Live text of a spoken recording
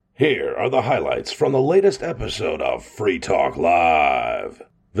Here are the highlights from the latest episode of Free Talk Live.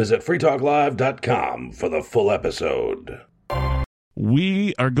 Visit freetalklive.com for the full episode.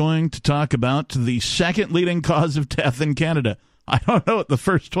 We are going to talk about the second leading cause of death in Canada. I don't know what the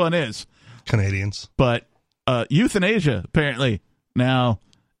first one is. Canadians. But euthanasia, apparently, now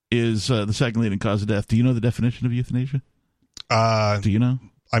is the second leading cause of death. Do you know the definition of euthanasia? Do you know?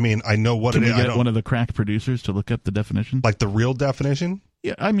 I mean, I know what Can it is. we get one of the crack producers to look up the definition? Like the real definition?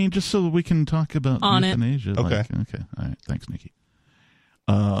 Yeah, I mean, just so we can talk about On euthanasia. Okay. Okay. All right. Thanks, Nikki.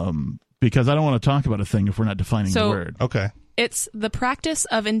 Because I don't want to talk about a thing if we're not defining the word. Okay. It's the practice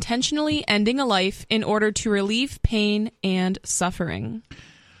of intentionally ending a life in order to relieve pain and suffering.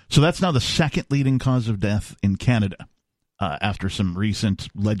 So that's now the second leading cause of death in Canada after some recent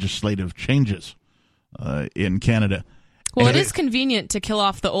legislative changes in Canada. Well, it is convenient to kill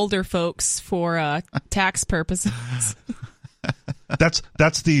off the older folks for tax purposes.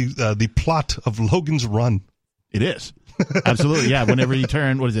 That's the plot of Logan's Run. It is. Absolutely, yeah. Whenever you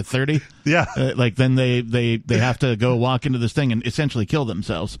turn, 30? Yeah. Then they have to go walk into this thing and essentially kill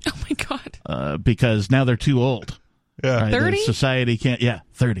themselves. Oh, my God. Because now they're too old. Yeah. Right? 30? Society can't,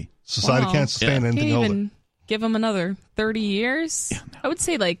 30. Society can't sustain anything Can't older. even give them another 30 years? Yeah, no. I would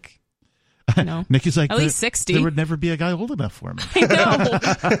say, Nikki's like, at least 60. There would never be a guy old enough for me. I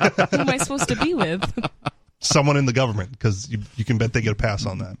know. Who am I supposed to be with? Someone in the government, because you can bet they get a pass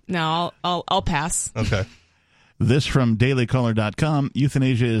on that. No, I'll pass. Okay. This from dailycaller.com.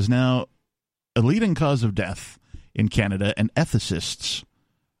 Euthanasia is now a leading cause of death in Canada, and ethicists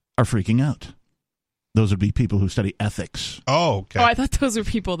are freaking out. Those would be people who study ethics. Oh, okay. Oh, I thought those were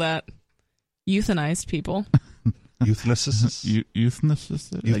people that euthanized people. Euthanicists?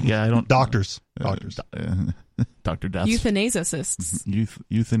 Euthanicists? Yeah, I don't... Doctors. Dr. Deaths. Euthanasists.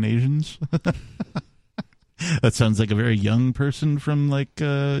 Euthanasians? That sounds like a very young person from, I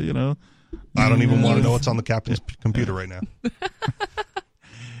don't even want to know what's on the captain's computer right now.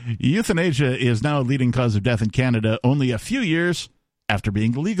 Euthanasia is now a leading cause of death in Canada only a few years after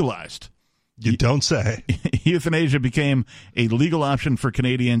being legalized. You don't say. Euthanasia became a legal option for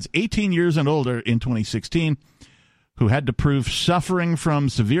Canadians 18 years and older in 2016 who had to prove suffering from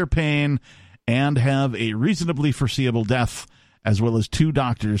severe pain and have a reasonably foreseeable death, as well as 2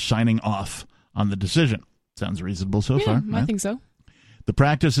 doctors signing off on the decision. Sounds reasonable so far. I think so. The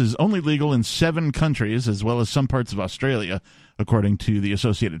practice is only legal in 7 countries, as well as some parts of Australia, according to the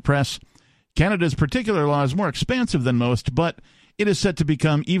Associated Press. Canada's particular law is more expansive than most, but it is set to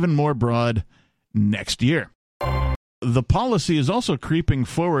become even more broad next year. The policy is also creeping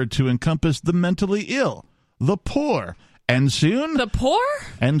forward to encompass the mentally ill, the poor, and soon... The poor?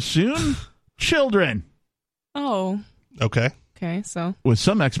 And soon, children. Oh. Okay. Okay, so... With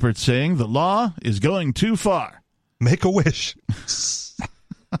some experts saying the law is going too far. Make a wish.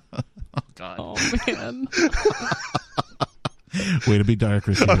 Oh, God. Oh, man. Way to be dark,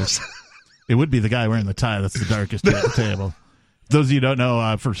 Richard. It would be the guy wearing the tie that's the darkest at the table. Those of you who don't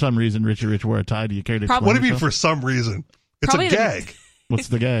know, for some reason, Richie Rich wore a tie. Do you care to explain What do you mean yourself? for some reason? It's Probably a gag. What's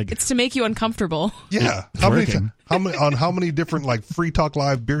the gag? It's to make you uncomfortable. Yeah. How many different Free Talk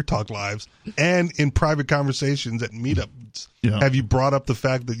Live, Beer Talk Lives, and in private conversations at meetups have you brought up the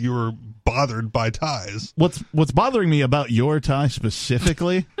fact that you were bothered by ties? What's bothering me about your tie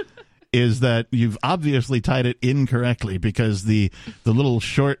specifically is that you've obviously tied it incorrectly, because the little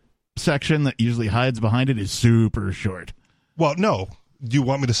short section that usually hides behind it is super short. Well, no. Do you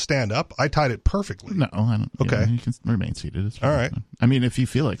want me to stand up? I tied it perfectly. No, I don't. Okay. You can remain seated. It's fine. All right. I mean, if you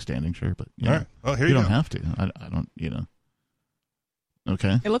feel like standing, sure, but all right. Well, here you don't go. have to. I don't,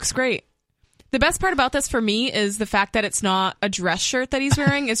 Okay. It looks great. The best part about this for me is the fact that it's not a dress shirt that he's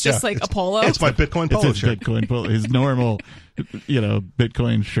wearing. It's just a polo. It's my Bitcoin polo It's his shirt. Bitcoin polo, his normal,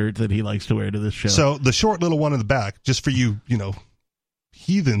 Bitcoin shirt that he likes to wear to this show. So the short little one in the back, just for you,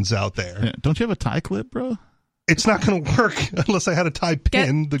 heathens out there. Yeah. Don't you have a tie clip, bro? It's not going to work unless I had a tie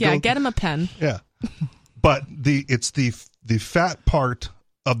pin. Get him a pen. Yeah. But it's the fat part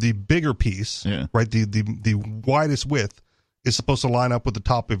of the bigger piece, right? The widest width is supposed to line up with the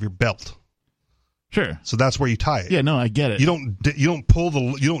top of your belt. Sure. So that's where you tie it. Yeah, no, I get it. You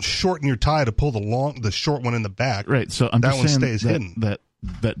don't shorten your tie to pull the short one in the back. Right. So I'm that just one saying stays hidden.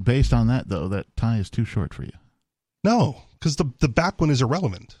 That based on that though, that tie is too short for you. No, because the back one is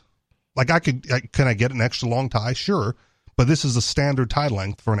irrelevant. Like can I get an extra long tie? Sure, but this is a standard tie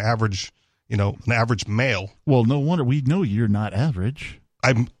length for an average male. Well, no wonder we know you're not average.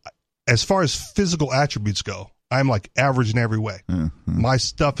 I'm, as far as physical attributes go, I'm like average in every way. Mm-hmm. My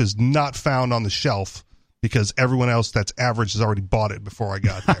stuff is not found on the shelf because everyone else that's average has already bought it before I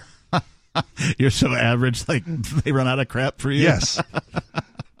got there. You're so average, like they run out of crap for you. Yes.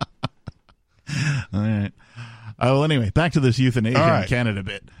 Well, anyway, back to this euthanasia All right. in Canada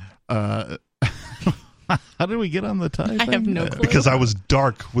bit. How did we get on the tie? I have no clue. Because I was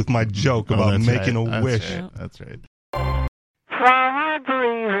dark with my joke about that's making right. a wish. Right. That's right. Well, I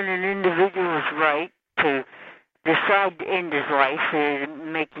believe in an individual's right to decide to end his life,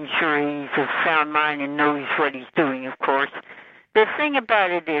 making sure he's of sound mind and knows what he's doing, of course. The thing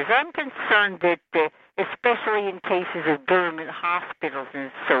about it is, I'm concerned that, especially in cases of government hospitals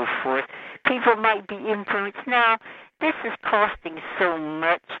and so forth, people might be influenced. Now, this is costing so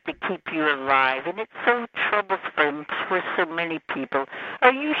much to keep you alive, and it's so troublesome for so many people.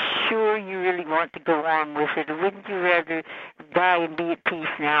 Are you sure you really want to go on with it, or wouldn't you rather die and be at peace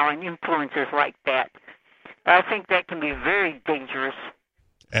now, and influences like that? I think that can be very dangerous.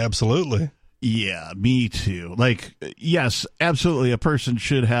 Absolutely. Yeah, me too. Like, yes, absolutely, a person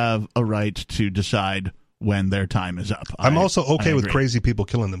should have a right to decide when their time is up. I'm also okay I with agree. crazy people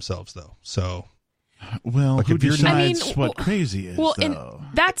killing themselves, though. So, Well, like, who if you're- decides what crazy is, well, though?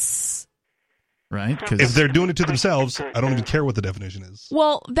 that's Right? 'Cause- if they're doing it to themselves, I don't even care what the definition is.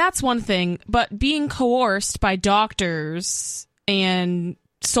 well, that's one thing. But being coerced by doctors and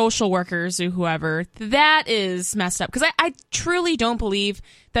social workers or whoever, that is messed up. Because I truly don't believe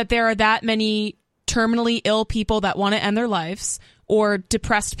that there are that many terminally ill people that want to end their lives, or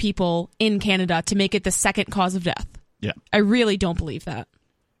depressed people in Canada to make it the second cause of death. Yeah. I really don't believe that.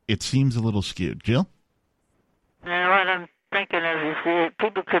 it seems a little skewed. Jill? And what I'm thinking of is that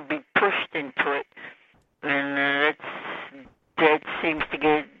people could be pushed into it, and that seems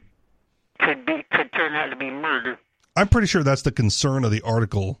to could turn out to be murder. I'm pretty sure that's the concern of the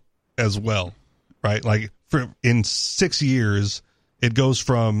article as well, right? Like, in 6 years, it goes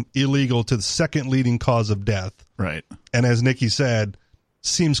from illegal to the second leading cause of death. Right. And as Nikki said,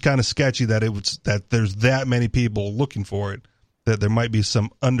 seems kind of sketchy that there's that many people looking for it, that there might be some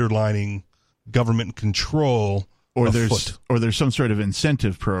underlining government control Or afoot. there's some sort of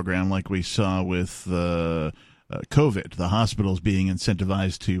incentive program like we saw with COVID, the hospitals being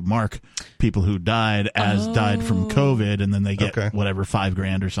incentivized to mark people who died as died from COVID, and then they get whatever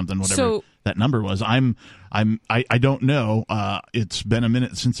 $5,000 or something, whatever that number was. I don't know. It's been a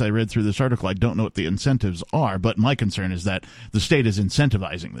minute since I read through this article. I don't know what the incentives are, but my concern is that the state is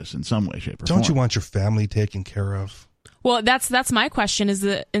incentivizing this in some way, shape, or form. Don't you want your family taken care of? Well, that's my question. Is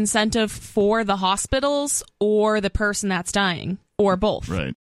the incentive for the hospitals or the person that's dying, or both?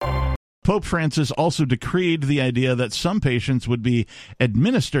 Right. Pope Francis also decreed the idea that some patients would be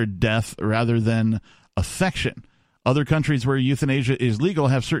administered death rather than affection. Other countries where euthanasia is legal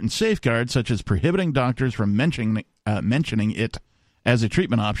have certain safeguards, such as prohibiting doctors from mentioning it as a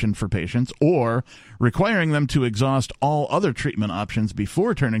treatment option for patients, or requiring them to exhaust all other treatment options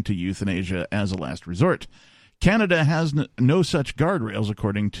before turning to euthanasia as a last resort. Canada has no such guardrails,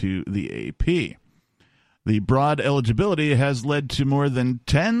 according to the AP. The broad eligibility has led to more than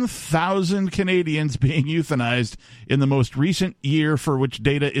 10,000 Canadians being euthanized in the most recent year for which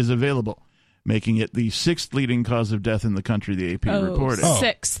data is available, making it the sixth leading cause of death in the country, the AP reported.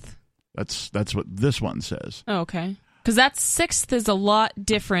 Sixth. That's what this one says. Oh, okay. Because that sixth is a lot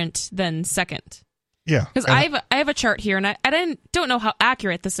different than second. Yeah. Because I have a chart here, and I don't know how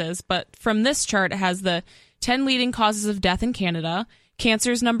accurate this is, but from this chart, it has the 10 leading causes of death in Canada.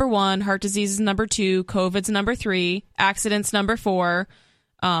 Cancer's number 1, heart disease is number 2, COVID's number 3, accidents number 4,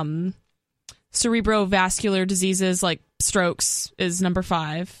 cerebrovascular diseases like strokes is number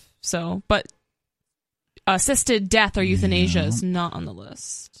 5. So, but assisted death or euthanasia is not on the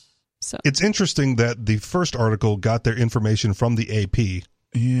list. So It's interesting that the first article got their information from the AP.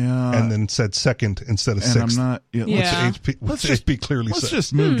 Yeah. And then said second instead of and sixth. I'm not. Yeah. Let's AP clearly Let's said.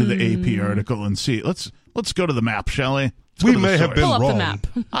 just move to the AP article and see. Let's go to the map, shall we? Let's We go to the may have source. been pull up wrong.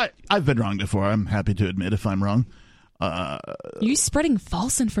 the map. I've been wrong before. I'm happy to admit if I'm wrong. You spreading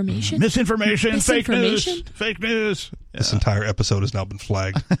false information? Misinformation, Misinformation? fake news. This entire episode has now been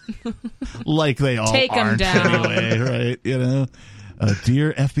flagged. Like they all Take 'em aren't down. anyway, right? You know,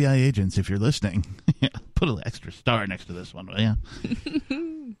 dear FBI agents, if you're listening, put an extra star next to this one, will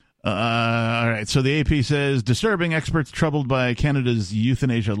you? All right. So the AP says disturbing experts troubled by Canada's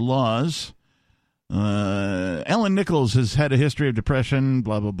euthanasia laws. Ellen Nichols has had a history of depression.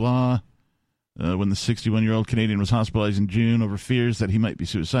 Blah blah blah. When the 61-year-old Canadian was hospitalized in June over fears that he might be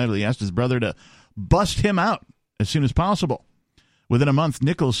suicidal, he asked his brother to bust him out as soon as possible. Within a month,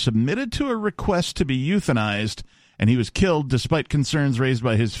 Nichols submitted to a request to be euthanized, and he was killed despite concerns raised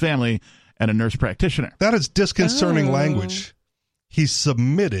by his family and a nurse practitioner. That is disconcerting Oh. language. He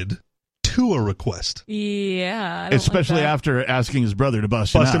submitted to a request. Yeah. I don't Especially like that. after asking his brother to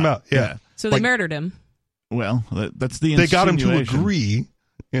bust Him out. Yeah. So they like- murdered him. Well, that's the They got him to insinuation. agree,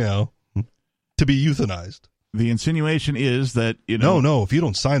 to be euthanized. The insinuation is that, No, if you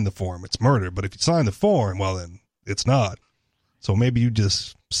don't sign the form, it's murder. But if you sign the form, well, then it's not. So maybe you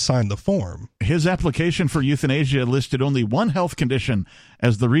just sign the form. His application for euthanasia listed only one health condition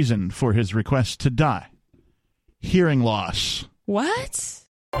as the reason for his request to die: hearing loss. What?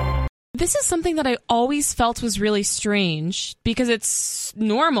 This is something that I always felt was really strange, because it's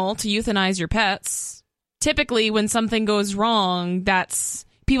normal to euthanize your pets. Typically, when something goes wrong,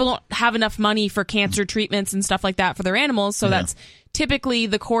 people don't have enough money for cancer treatments and stuff like that for their animals, so that's typically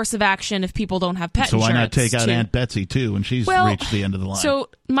the course of action if people don't have pet insurance. So why not take out Aunt Betsy, too, when she's reached the end of the line? So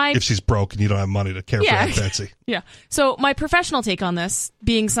if she's broke and you don't have money to care for Aunt Betsy. Yeah. So my professional take on this,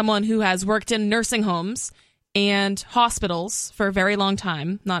 being someone who has worked in nursing homes and hospitals for a very long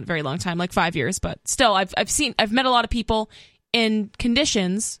time, not very long time, like 5 years, but still, I've met a lot of people in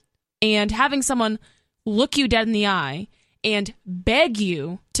conditions, and having someone look you dead in the eye and beg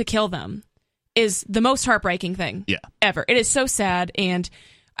you to kill them is the most heartbreaking thing ever. It is so sad, and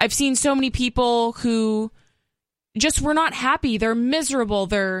I've seen so many people who just were not happy. They're miserable.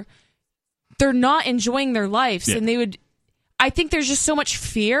 They're not enjoying their lives, and I think there's just so much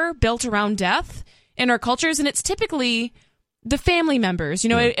fear built around death in our cultures, and it's typically the family members.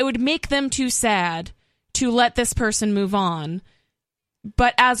 It would make them too sad to let this person move on.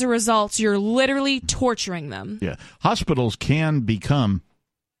 But as a result, you're literally torturing them. Yeah. Hospitals can become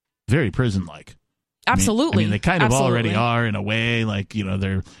very prison-like. Absolutely. I mean, they kind of already are in a way, like,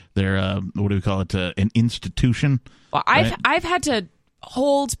 they're what do we call it, an institution. Well, right? I've had to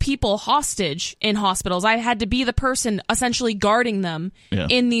hold people hostage in hospitals. I had to be the person essentially guarding them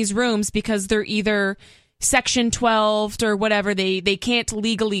in these rooms, because they're either Section 12 or whatever, they can't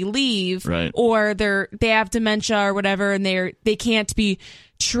legally leave, right, or they have dementia or whatever, and they can't be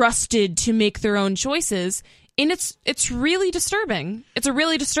trusted to make their own choices. And it's really disturbing. It's a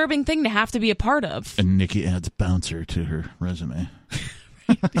really disturbing thing to have to be a part of. And Nikki adds bouncer to her resume.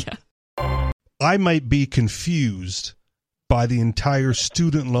 I might be confused by the entire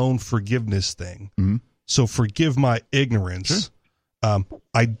student loan forgiveness thing. Mm-hmm. So forgive my ignorance. Sure.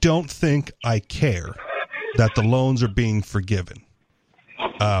 I don't think I care that the loans are being forgiven.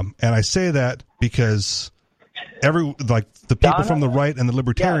 And I say that because the people from the right and the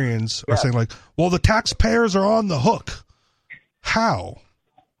libertarians are saying, like, well, the taxpayers are on the hook. How?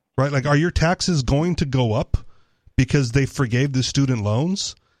 Right? Like, are your taxes going to go up because they forgave the student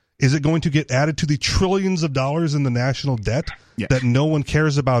loans? Is it going to get added to the trillions of dollars in the national debt that no one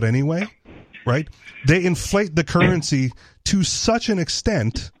cares about anyway? Right? They inflate the currency to such an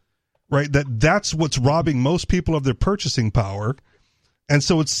extent, right, that's what's robbing most people of their purchasing power. And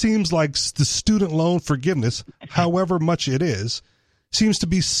so it seems like the student loan forgiveness, however much it is, seems to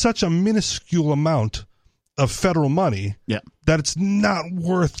be such a minuscule amount of federal money that it's not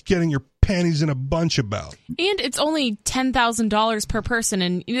worth getting your panties in a bunch about. And it's only $10,000 per person,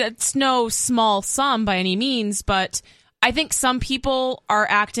 and it's no small sum by any means, but I think some people are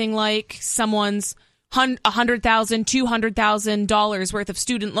acting like someone's $100,000, $200,000 worth of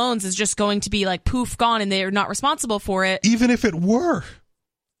student loans is just going to be like poof gone, and they're not responsible for it. Even if it were,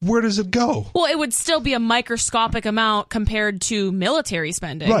 where does it go? Well, it would still be a microscopic amount compared to military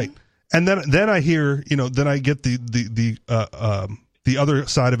spending, right? And then I hear, then I get the other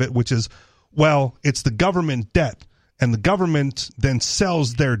side of it, which is, well, it's the government debt, and the government then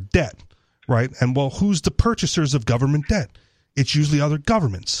sells their debt, right? And well, who's the purchasers of government debt? It's usually other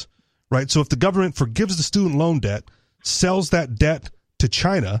governments. Right, so if the government forgives the student loan debt, sells that debt to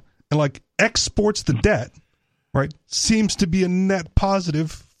China, and like exports the debt, right, seems to be a net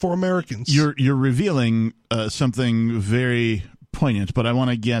positive for Americans. You're revealing something very poignant, but I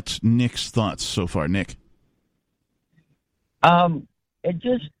want to get Nick's thoughts so far. Nick, it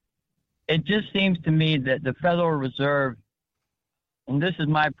just seems to me that the Federal Reserve, and this is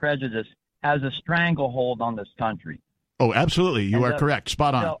my prejudice, has a stranglehold on this country. Oh, absolutely. You are correct.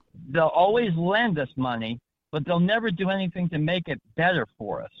 Spot on. They'll always lend us money, but they'll never do anything to make it better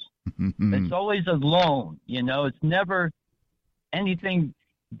for us. It's always a loan, It's never anything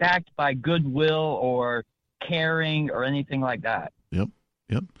backed by goodwill or caring or anything like that. Yep.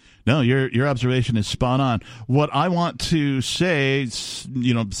 No, your observation is spot on. What I want to say,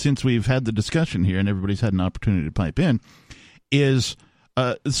 since we've had the discussion here and everybody's had an opportunity to pipe in, is...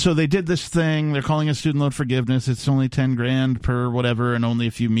 so they did this thing. They're calling it student loan forgiveness. It's only $10,000 per whatever, and only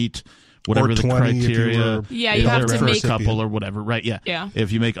if you meet whatever the criteria. You have to make a couple or whatever, right? Yeah.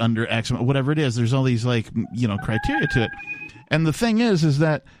 If you make under X, whatever it is, there's all these criteria to it. And the thing is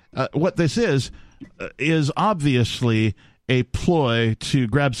that what this is obviously a ploy to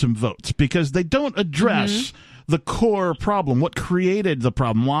grab some votes, because they don't address the core problem. What created the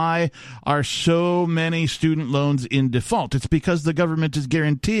problem? Why are so many student loans in default? It's because the government is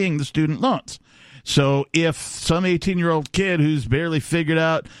guaranteeing the student loans. So if some 18-year-old kid who's barely figured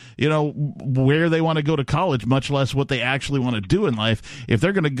out, where they want to go to college, much less what they actually want to do in life, if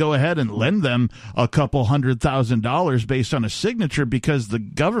they're going to go ahead and lend them a couple $100,000 based on a signature because the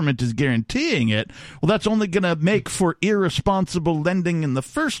government is guaranteeing it, well, that's only going to make for irresponsible lending in the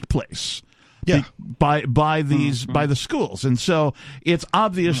first place. Yeah. By the schools. And so it's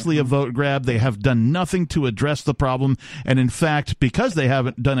obviously a vote grab. They have done nothing to address the problem. And in fact, because they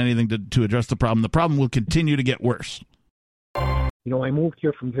haven't done anything to address the problem will continue to get worse. I moved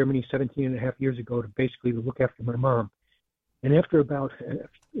here from Germany 17 and a half years ago to basically look after my mom. And after about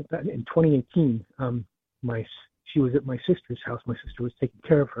in 2018, she was at my sister's house. My sister was taking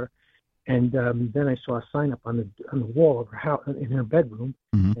care of her. And then I saw a sign up on the wall of her house in her bedroom,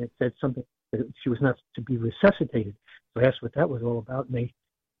 and it said something that she was not to be resuscitated. So I asked what that was all about, and they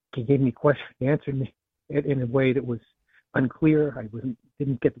gave me questions. They answered me in a way that was unclear. I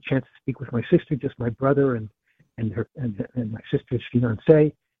didn't get the chance to speak with my sister, just my brother and my sister's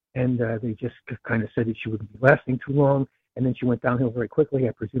fiance, and they just kind of said that she wouldn't be lasting too long. And then she went downhill very quickly.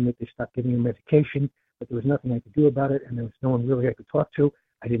 I presume that they stopped giving her medication, but there was nothing I could do about it, and there was no one really I could talk to.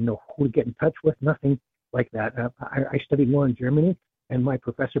 I didn't know who to get in touch with, nothing like that. I studied law in Germany, and my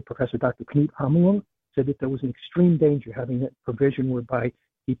Professor Dr. Knut Hamelung, said that there was an extreme danger having that provision whereby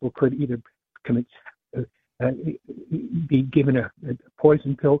people could either commit, be given a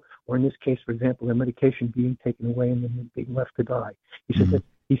poison pill, or in this case, for example, their medication being taken away and then being left to die.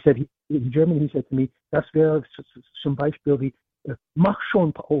 He said in German, he said to me, "Das wäre zum Beispiel die mach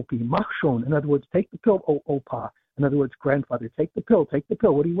schon, Opi, mach schon." In other words, take the pill, Opa. In other words, grandfather, take the pill.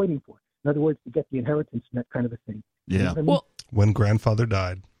 What are you waiting for? In other words, to get the inheritance and that kind of a thing. Yeah. You know what I mean? Well, When grandfather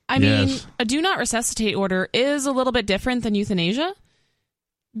died. I mean, a do not resuscitate order is a little bit different than euthanasia,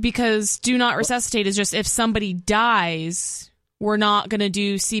 because do not resuscitate is just if somebody dies, we're not going to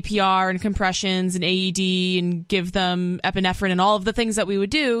do CPR and compressions and AED and give them epinephrine and all of the things that we would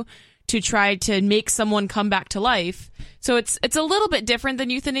do to try to make someone come back to life. So it's a little bit different than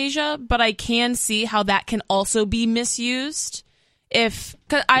euthanasia, but I can see how that can also be misused. Cause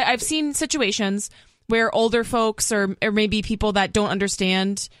I've seen situations where older folks or maybe people that don't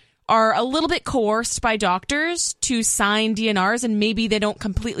understand are a little bit coerced by doctors to sign DNRs, and maybe they don't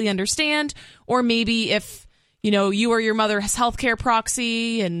completely understand, or maybe if you or your mother has healthcare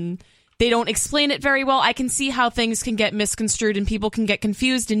proxy and they don't explain it very well, I can see how things can get misconstrued and people can get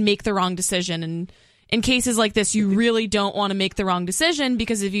confused and make the wrong decision. And in cases like this, you really don't want to make the wrong decision,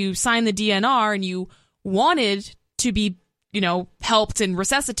 because if you sign the DNR and you wanted to be, helped and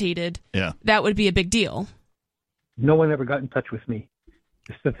resuscitated, that would be a big deal. No one ever got in touch with me.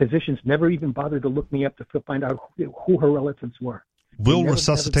 The physicians never even bothered to look me up to find out who her relatives were. We'll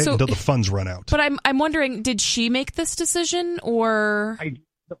resuscitate until the funds run out. But I'm wondering, did she make this decision, or?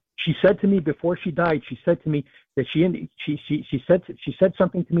 She said to me before she died. She said to me that she said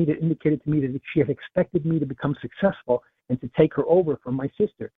something to me that indicated to me that she had expected me to become successful and to take her over from my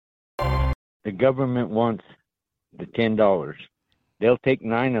sister. The government wants the $10. They'll take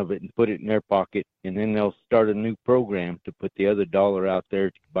 9 of it and put it in their pocket, and then they'll start a new program to put the other $1 out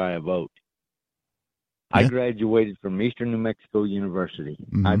there to buy a vote. Yeah. I graduated from Eastern New Mexico University.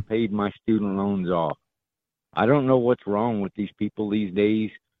 Mm-hmm. I paid my student loans off. I don't know what's wrong with these people these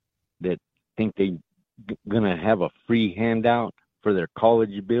days that think they're going to have a free handout for their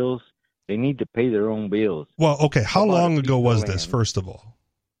college bills. They need to pay their own bills. Well, okay, how long ago was this, first of all?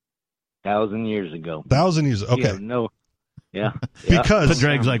 1,000 years ago. 1,000 years, okay. Yeah. Because the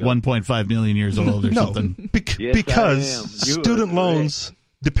drag's like 1.5 million years old or something. Because student loans,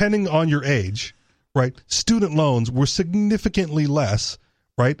 depending on your age, right, student loans were significantly less,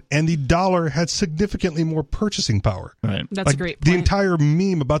 right, and the dollar had significantly more purchasing power. Right. That's a great point. The entire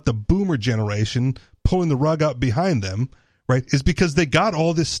meme about the boomer generation pulling the rug out behind them, right, is because they got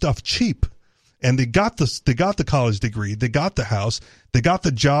all this stuff cheap. And they got the college degree, they got the house, they got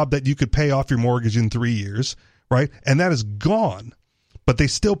the job that you could pay off your mortgage in 3 years, right? And that is gone. But they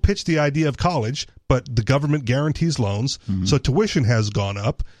still pitch the idea of college, but the government guarantees loans, so tuition has gone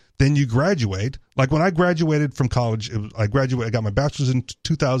up. Then you graduate. Like when I graduated from college, I got my bachelor's in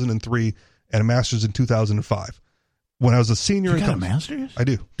 2003 and a master's in 2005. When I was a senior in college, a master's? I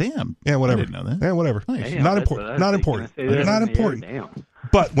do. Damn. Yeah, whatever. I didn't know that. Yeah, whatever. Nice. Not important. Not important. Not important.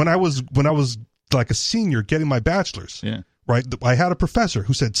 But when I was like a senior getting my bachelor's, right, I had a professor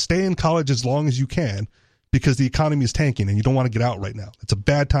who said, stay in college as long as you can because the economy is tanking and you don't want to get out right now. It's a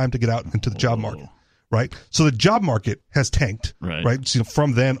bad time to get out into the job market, right? So the job market has tanked, right? So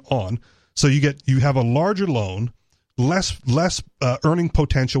from then on. So you have a larger loan, less earning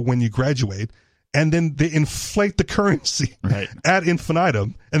potential when you graduate, and then they inflate the currency ad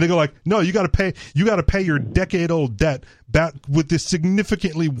infinitum, and they go like, no, you got to pay your decade-old debt back with this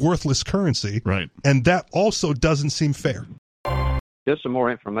significantly worthless currency, right? And that also doesn't seem fair. Just some more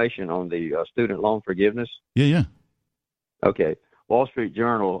information on the student loan forgiveness. Yeah. Okay. Wall Street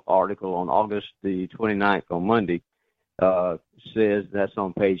Journal article on August the 29th on Monday says, that's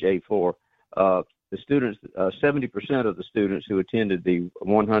on page 84, the students, 70% of the students who attended the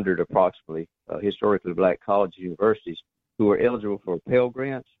 100 approximately historically black colleges and universities who are eligible for Pell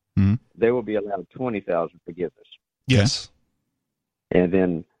Grants, they will be allowed $20,000 forgiveness. Yes. And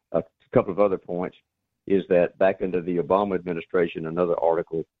then a couple of other points is that back under the Obama administration, another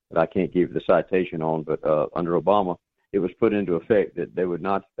article that I can't give the citation on, but under Obama, it was put into effect that they would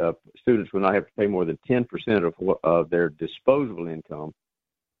not, students would not have to pay more than 10% of their disposable income,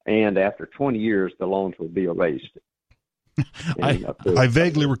 and after 20 years, the loans will be erased. I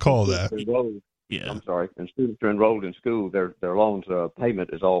vaguely recall that. I'm sorry. And students are enrolled in school, their loans payment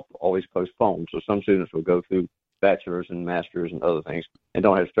is always postponed. So some students will go through bachelor's and master's and other things and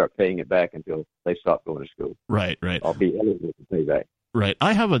don't have to start paying it back until they stop going to school. Right. Or be eligible to pay back. Right.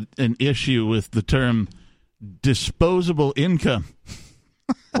 I have an issue with the term disposable income.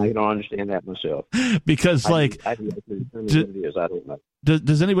 I don't understand that myself. Because, I don't know.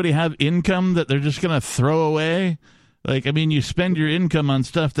 Does anybody have income that they're just going to throw away? Like, I mean, you spend your income on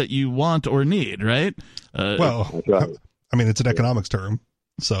stuff that you want or need, right? Well, I mean, it's an economics term,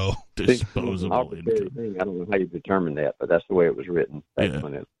 so disposable income. I don't know how you determine that, but that's the way it was written. That's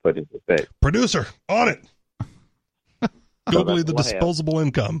when it was put into effect. Producer, on it. Googling the disposable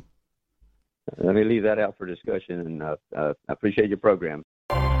income. Let me leave that out for discussion, and I appreciate your program.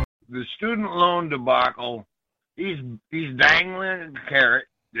 The student loan debacle, he's dangling a carrot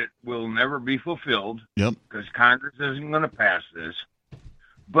that will never be fulfilled. Yep. Because Congress isn't going to pass this.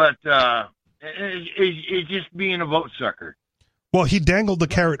 But it's just being a vote sucker. Well, he dangled the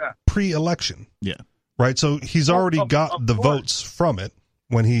carrot pre-election. Yeah. Right? So he's already got the votes from it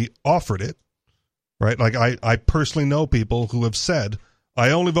when he offered it. Right? Like, I personally know people who have said,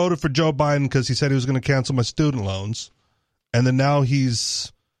 I only voted for Joe Biden because he said he was going to cancel my student loans. And then now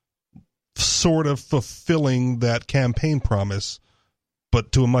he's sort of fulfilling that campaign promise,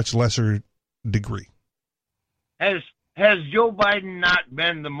 but to a much lesser degree. Has Joe Biden not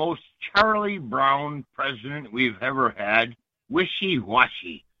been the most Charlie Brown president we've ever had?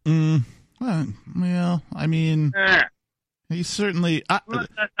 Wishy-washy. Well, I mean, he certainly...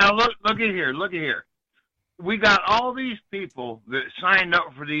 Now, look at here. We got all these people that signed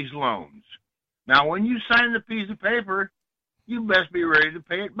up for these loans. Now, when you sign the piece of paper, you best be ready to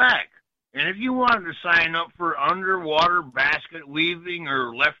pay it back. And if you wanted to sign up for underwater basket weaving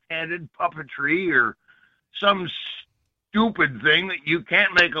or left-handed puppetry or some stupid thing that you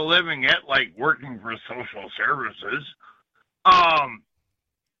can't make a living at, like working for social services,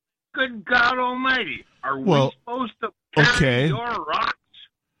 good God Almighty, are we supposed to carry your rocks?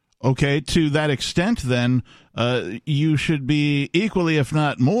 Okay, to that extent, then, you should be equally, if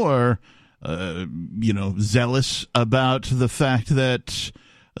not more, zealous about the fact that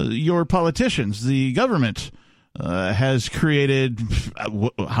your politicians, the government, has created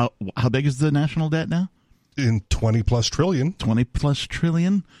how big is the national debt now? In 20+ trillion. 20+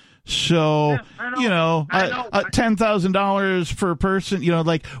 trillion. So, $10,000 per person,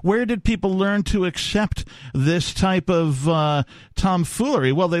 like, where did people learn to accept this type of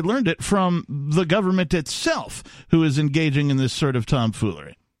tomfoolery? Well, they learned it from the government itself, who is engaging in this sort of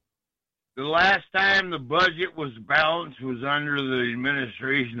tomfoolery. The last time the budget was balanced was under the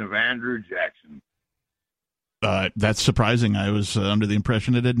administration of Andrew Jackson. That's surprising. I was under the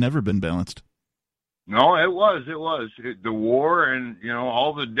impression it had never been balanced. No, it was. The war and,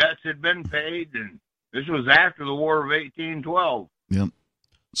 all the debts had been paid, and this was after the War of 1812. Yep.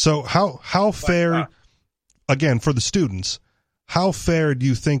 So how fair, again, for the students, how fair do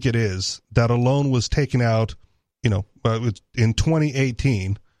you think it is that a loan was taken out, in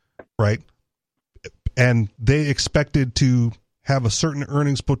 2018, right? And they expected to have a certain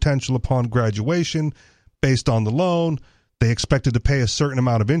earnings potential upon graduation based on the loan. They expected to pay a certain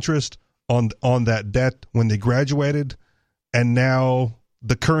amount of interest on that debt when they graduated, and now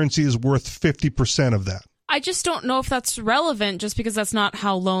the currency is worth 50% of that. I just don't know if that's relevant, just because that's not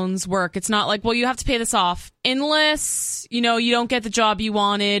how loans work. It's not like, well, you have to pay this off unless, you don't get the job you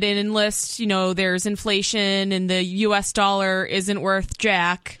wanted, and unless, there's inflation and the U.S. dollar isn't worth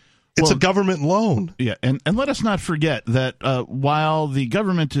jack. It's a government loan. Yeah, and let us not forget that while the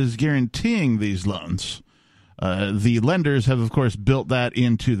government is guaranteeing these loans, The lenders have, of course, built that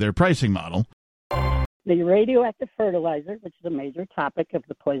into their pricing model. The radioactive fertilizer, which is a major topic of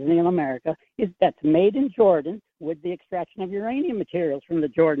the Poisoning in America, that's made in Jordan with the extraction of uranium materials from the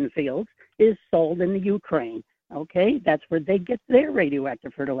Jordan fields, is sold in the Ukraine. Okay, that's where they get their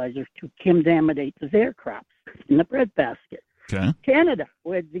radioactive fertilizer to contaminate their crops in the breadbasket. Okay. Canada,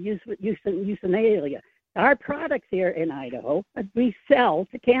 with the Euthanalia. Our products here in Idaho, we sell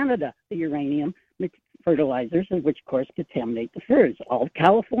to Canada the uranium fertilizers, which, of course, contaminate the furs. All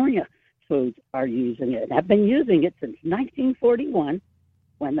California foods are using it. I've been using it since 1941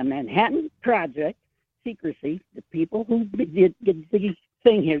 when the Manhattan Project, secrecy, the people who did the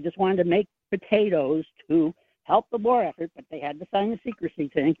thing here just wanted to make potatoes to help the war effort, but they had to sign the secrecy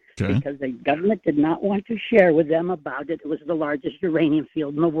thing because the government did not want to share with them about it. It was the largest uranium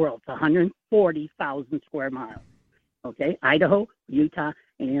field in the world. It's 140,000 square miles. Okay, Idaho, Utah,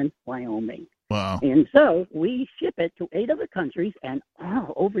 and Wyoming. Wow. And so we ship it to 8 other countries and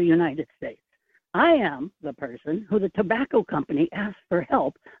all over the United States. I am the person who the tobacco company asked for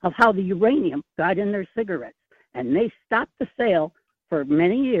help of how the uranium got in their cigarettes. And they stopped the sale for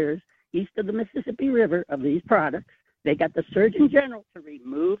many years east of the Mississippi River of these products. They got the Surgeon General to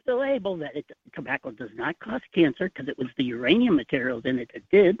remove the label that tobacco does not cause cancer because it was the uranium materials in it that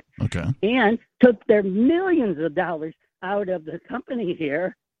did. Okay. And took their millions of dollars out of the company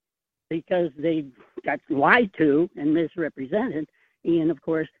here because they got lied to and misrepresented. And, of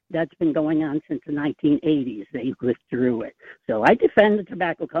course, that's been going on since the 1980s. They withdrew it. So I defend the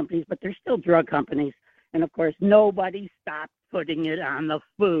tobacco companies, but they're still drug companies. And, of course, nobody stopped putting it on the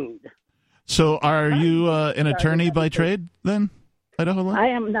food. So are you an attorney by trade then, Idaho Law? I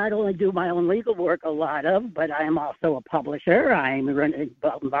am not only do my own legal work a lot of, but I am also a publisher. I'm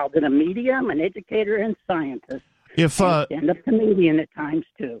involved in the media. I'm an educator and scientist. Stand-up comedian at times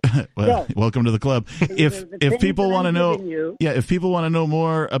too. Well, so, welcome to the club. If people want to know, if people want to know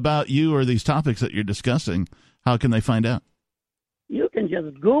more about you or these topics that you're discussing, how can they find out? You can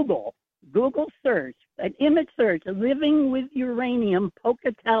just Google search, an image search, living with uranium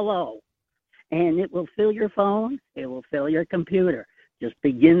Pocatello, and it will fill your phone. It will fill your computer. Just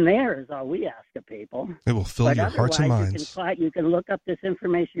begin there is all we ask of people. It will fill your hearts and minds. You can look up this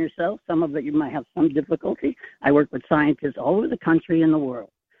information yourself. Some of it you might have some difficulty. I work with scientists all over the country and the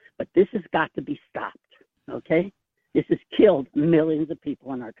world. But this has got to be stopped, okay? This has killed millions of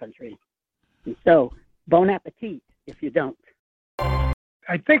people in our country. And so, bon appetit if you don't.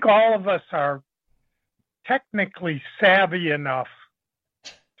 I think all of us are technically savvy enough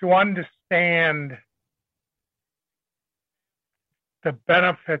to understand the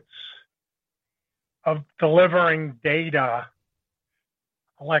benefits of delivering data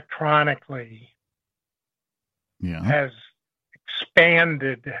electronically has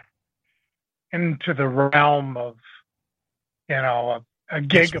expanded into the realm of, a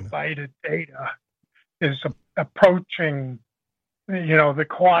gigabyte of data is approaching, the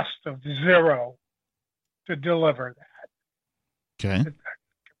cost of zero to deliver that. Okay.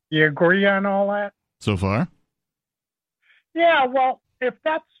 You agree on all that? So far? Yeah, well, if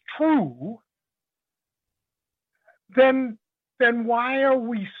that's true, then why are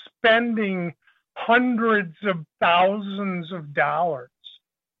we spending hundreds of thousands of dollars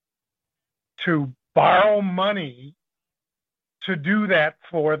to borrow money to do that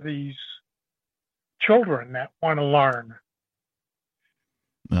for these children that want to learn?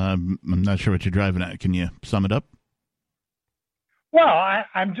 I'm not sure what you're driving at. Can you sum it up? Well,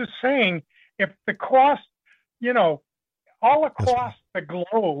 I'm just saying, if the cost, all across the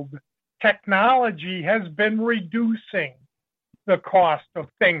globe, technology has been reducing the cost of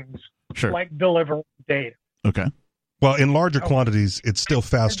things like delivering data. Okay. Well, in larger quantities, it's still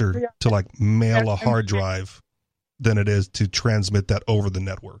faster to mail a hard drive than it is to transmit that over the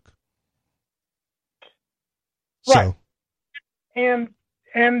network. Right. So.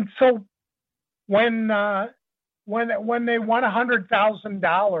 And so when they want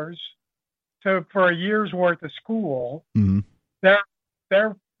 $100,000 for a year's worth of school,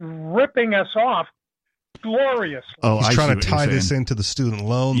 they're ripping us off gloriously. Oh, he's trying to tie this into the student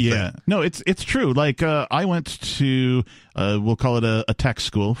loan thing. No, it's true. Like I went to we'll call it a tech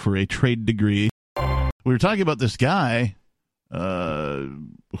school for a trade degree. We were talking about this guy,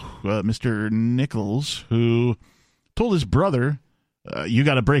 Mr. Nichols, who told his brother, "You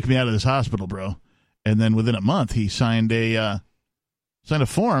got to break me out of this hospital, bro." And then within a month, he signed a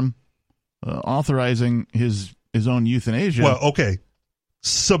form authorizing his own euthanasia. Well, okay.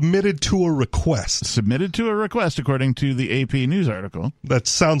 submitted to a request. Submitted to a request, according to the AP News article. That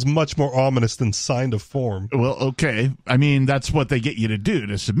sounds much more ominous than signed a form. Well, okay. I mean, that's what they get you to do,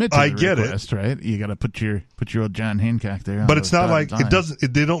 to submit to the request, it. Right? You got to put your old John Hancock there. But it's not like it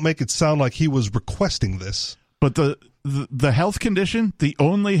doesn't. They don't make it sound like he was requesting this. But the health condition, the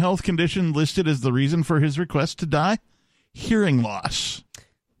only health condition listed as the reason for his request to die, hearing loss.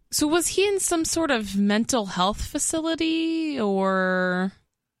 So was he in some sort of mental health facility or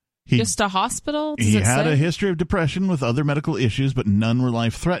just a hospital? He had a history of depression with other medical issues, but none were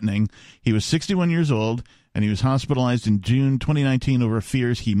life-threatening. He was 61 years old, and he was hospitalized in June 2019 over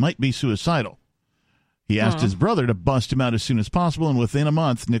fears he might be suicidal. He asked his brother to bust him out as soon as possible, and within a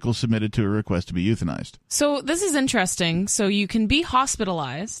month, Nichols submitted to a request to be euthanized. So this is interesting. So you can be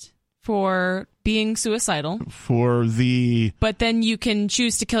hospitalized for being suicidal. But then you can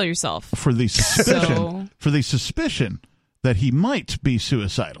choose to kill yourself. For the suspicion that he might be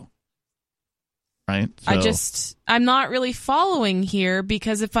suicidal. Right? So, I'm not really following here,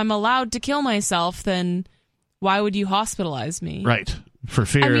 because if I'm allowed to kill myself, then why would you hospitalize me? Right. For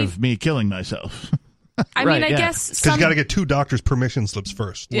fear of me killing myself. I mean, I guess because you got to get 2 doctors' permission slips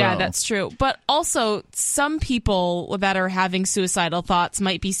first. Yeah, that's true. But also, some people that are having suicidal thoughts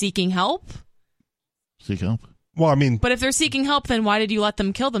might be seeking help. Seek help? Well, I mean... But if they're seeking help, then why did you let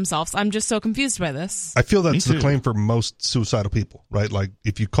them kill themselves? I'm just so confused by this. I feel that's the claim for most suicidal people, right? Like,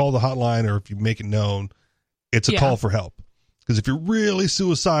 if you call the hotline or if you make it known, it's a call for help. Because if you're really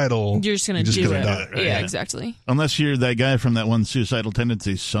suicidal, you're just going to do it. Die. Yeah, exactly. Unless you're that guy from that one Suicidal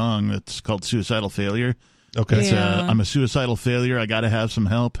Tendencies song that's called Suicidal Failure. Okay. It's, I'm a suicidal failure. I got to have some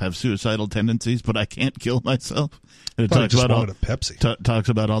help, have suicidal tendencies, but I can't kill myself. And it talks about a Pepsi. Talks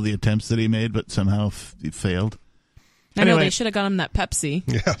about all the attempts that he made, but somehow he failed. I know, they should have got him that Pepsi.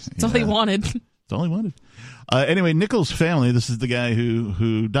 Yeah. That's all he wanted. That's all he wanted. Anyway, Nichols' family, this is the guy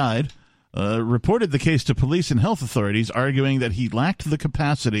who died, reported the case to police and health authorities, arguing that he lacked the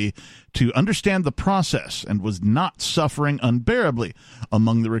capacity to understand the process and was not suffering unbearably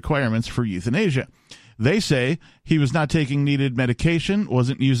among the requirements for euthanasia. They say he was not taking needed medication,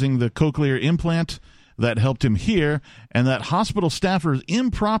 wasn't using the cochlear implant that helped him hear, and that hospital staffers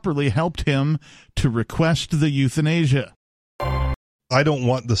improperly helped him to request the euthanasia. I don't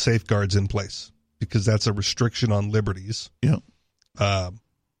want the safeguards in place because that's a restriction on liberties. Yeah.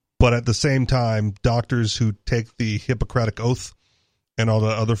 But at the same time, doctors who take the Hippocratic Oath and all the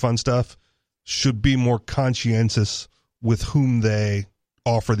other fun stuff should be more conscientious with whom they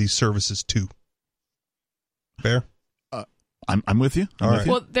offer these services to. Fair? I'm with you. All right.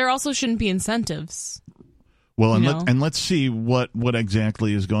 Well, there also shouldn't be incentives. Well, and let's see what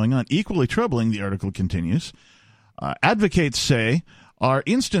exactly is going on. Equally troubling, the article continues, advocates say, are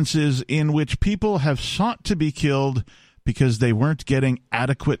instances in which people have sought to be killed because they weren't getting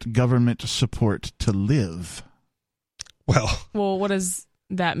adequate government support to live. Well, what does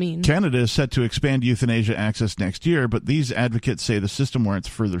that mean? Canada is set to expand euthanasia access next year, but these advocates say the system warrants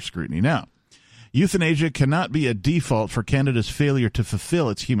further scrutiny now. Euthanasia cannot be a default for Canada's failure to fulfill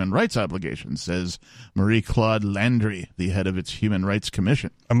its human rights obligations, says Marie-Claude Landry, the head of its Human Rights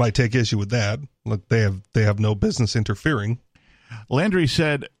Commission. I might take issue with that. Look, they have no business interfering. Landry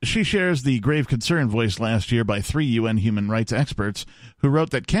said she shares the grave concern voiced last year by 3 UN human rights experts who wrote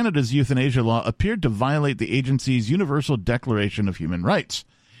that Canada's euthanasia law appeared to violate the agency's Universal Declaration of Human Rights.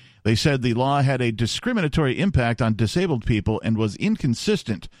 They said the law had a discriminatory impact on disabled people and was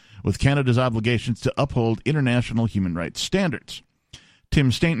inconsistent with Canada's obligations to uphold international human rights standards.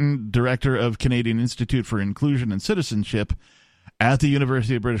 Tim Stainton, director of Canadian Institute for Inclusion and Citizenship at the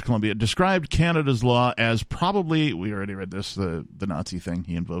University of British Columbia, described Canada's law as probably, we already read this, the Nazi thing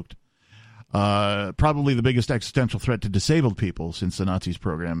he invoked, probably the biggest existential threat to disabled people since the Nazis'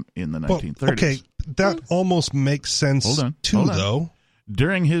 program in the 1930s. Okay, that almost makes sense though.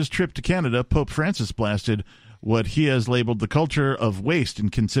 During his trip to Canada, Pope Francis blasted what he has labeled the culture of waste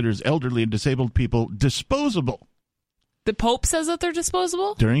and considers elderly and disabled people disposable. The Pope says that they're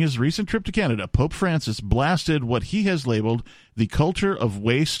disposable? During his recent trip to Canada, Pope Francis blasted what he has labeled the culture of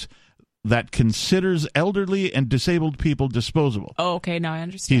waste that considers elderly and disabled people disposable. Oh, okay, now I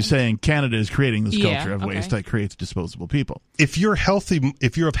understand. He's saying Canada is creating this culture of waste that creates disposable people. If you're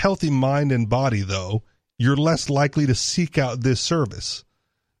of healthy mind and body, though, you're less likely to seek out this service.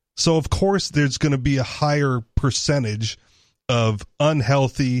 So, of course, there's going to be a higher percentage of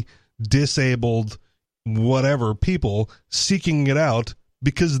unhealthy, disabled, whatever people seeking it out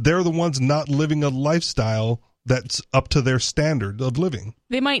because they're the ones not living a lifestyle that's up to their standard of living.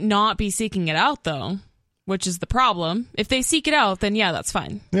 They might not be seeking it out, though, which is the problem. If they seek it out, then yeah, that's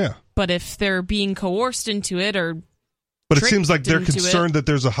fine. Yeah. But if they're being coerced into it or But it seems like tricked they're into concerned it. that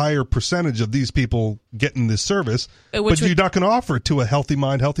there's a higher percentage of these people getting this service, Which but you're would- not going to offer it to a healthy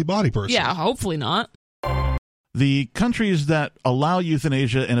mind, healthy body person. Yeah, hopefully not. The countries that allow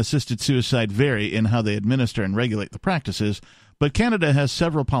euthanasia and assisted suicide vary in how they administer and regulate the practices, but Canada has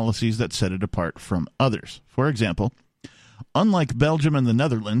several policies that set it apart from others. For example, unlike Belgium and the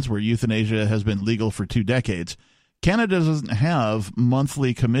Netherlands, where euthanasia has been legal for 2 decades, Canada doesn't have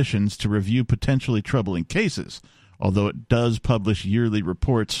monthly commissions to review potentially troubling cases, although it does publish yearly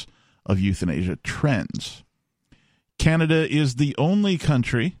reports of euthanasia trends. Canada is the only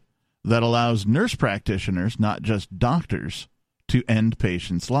country that allows nurse practitioners, not just doctors, to end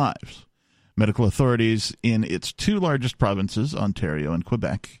patients' lives. Medical authorities in its 2 largest provinces, Ontario and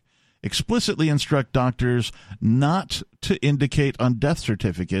Quebec, explicitly instruct doctors not to indicate on death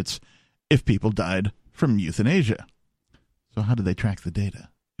certificates if people died from euthanasia. So how do they track the data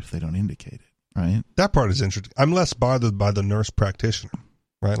if they don't indicate it, right? That part is interesting. I'm less bothered by the nurse practitioner,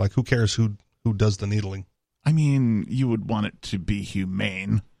 right? Like, who cares who does the needling? I mean, you would want it to be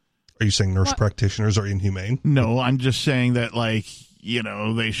humane. Are you saying nurse practitioners are inhumane? No, I'm just saying that, like,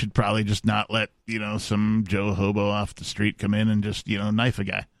 they should probably just not let, some Joe Hobo off the street come in and just, knife a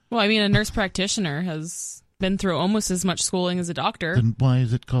guy. Well, I mean, a nurse practitioner has been through almost as much schooling as a doctor. Then why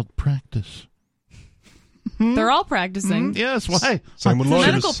is it called practice? They're all practicing. Yes, why? Same with It's a lawyers.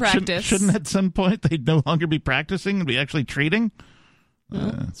 medical practice. Shouldn't at some point they no longer be practicing and be actually treating?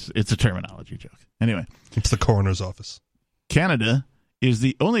 It's a terminology joke. Anyway. It's the coroner's office. Canada is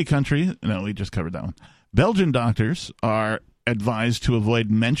the only country, no, we just covered that one. Belgian doctors are advised to avoid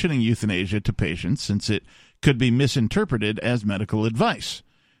mentioning euthanasia to patients since it could be misinterpreted as medical advice.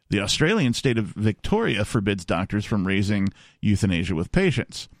 The Australian state of Victoria forbids doctors from raising euthanasia with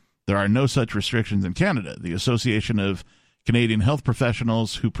patients. There are no such restrictions in Canada. The Association of Canadian Health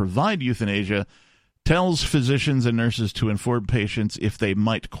Professionals who provide euthanasia tells physicians and nurses to inform patients if they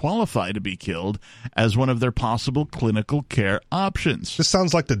might qualify to be killed as one of their possible clinical care options. This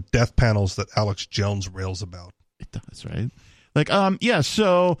sounds like the death panels that Alex Jones rails about. It does, right? Like,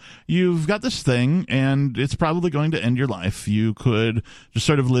 so you've got this thing, and it's probably going to end your life. You could just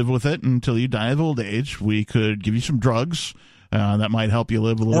sort of live with it until you die of old age. We could give you some drugs. That might help you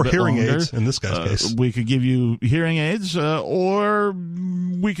live a little bit longer. Or hearing aids, in this guy's case. We could give you hearing aids, or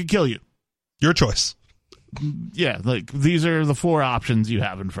we could kill you. Your choice. Yeah, like these are the 4 options you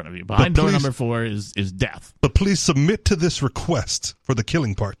have in front of you. Behind door number 4 is death. But please submit to this request for the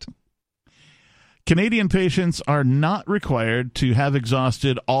killing part. Canadian patients are not required to have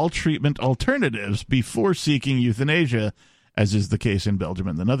exhausted all treatment alternatives before seeking euthanasia, as is the case in Belgium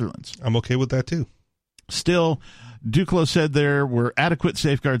and the Netherlands. I'm okay with that, too. Still, Duclos said there were adequate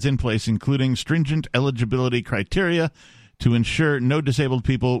safeguards in place, including stringent eligibility criteria to ensure no disabled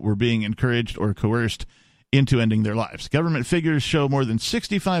people were being encouraged or coerced into ending their lives. Government figures show more than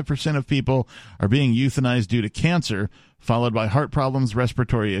 65% of people are being euthanized due to cancer, followed by heart problems,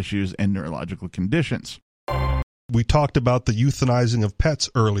 respiratory issues, and neurological conditions. We talked about the euthanizing of pets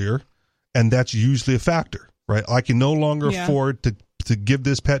earlier, and that's usually a factor, right? I can no longer afford to give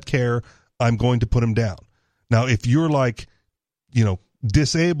this pet care. I'm going to put him down. Now, if you're like,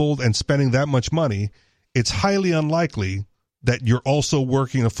 disabled and spending that much money, it's highly unlikely that you're also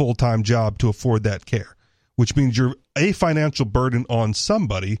working a full-time job to afford that care, which means you're a financial burden on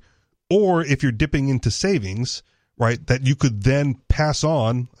somebody, or if you're dipping into savings, right, that you could then pass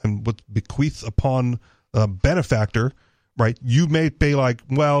on and bequeath upon a benefactor, right? You may be like,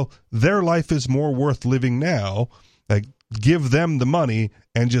 well, their life is more worth living now. Like, give them the money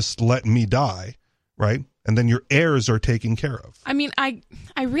and just let me die, right? And then your heirs are taken care of. I mean, I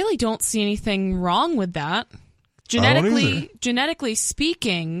really don't see anything wrong with that. Genetically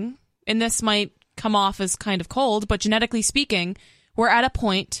speaking, and this might come off as kind of cold, but genetically speaking, we're at a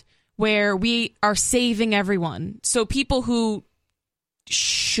point where we are saving everyone. So people who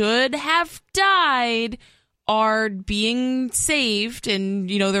should have died are being saved, and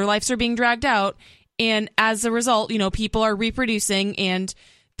their lives are being dragged out, and as a result, people are reproducing, and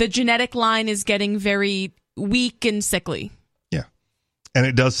the genetic line is getting very weak and sickly. Yeah. And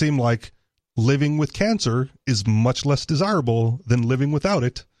it does seem like living with cancer is much less desirable than living without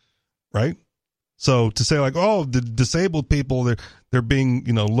it, right? So to say like, oh, the disabled people, they're being,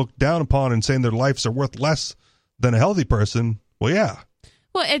 looked down upon and saying their lives are worth less than a healthy person. Well, yeah.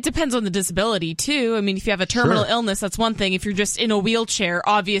 Well, it depends on the disability, too. I mean, if you have a terminal illness, that's one thing. If you're just in a wheelchair,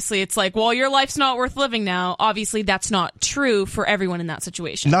 obviously it's like, well, your life's not worth living now. Obviously, that's not true for everyone in that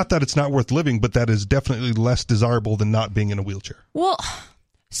situation. Not that it's not worth living, but that is definitely less desirable than not being in a wheelchair. Well,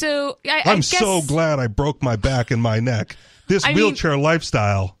 so I I'm guess, so glad I broke my back and my neck. This wheelchair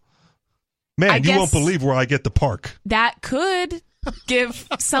lifestyle. Man, you won't believe where I get the park. That could give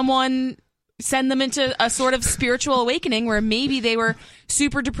someone, send them into a sort of spiritual awakening where maybe they were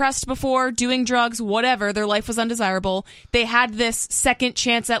super depressed before, doing drugs, whatever, their life was undesirable. They had this second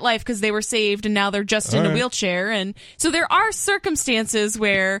chance at life because they were saved, and now they're just in a wheelchair. And so there are circumstances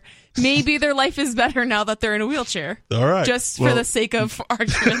where maybe their life is better now that they're in a wheelchair. All right. Just for the sake of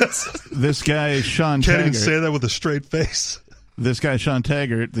argument. This guy, Sean Can't even Taggart, say that with a straight face. This guy, Sean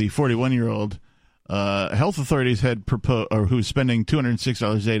Taggart, the 41-year-old, health authorities had proposed, or who's spending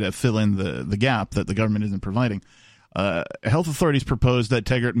 $206 a day to fill in the gap that the government isn't providing. Health authorities proposed that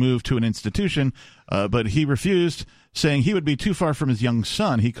Taggart move to an institution, but he refused, saying he would be too far from his young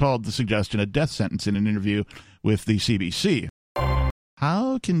son. He called the suggestion a death sentence in an interview with the CBC.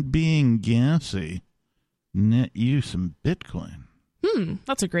 How can being gassy net you some Bitcoin?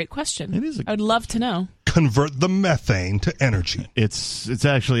 That's a great question. It is. I would love to know. Convert the methane to energy. It's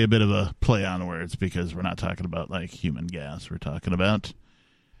actually a bit of a play on words because we're not talking about like human gas. We're talking about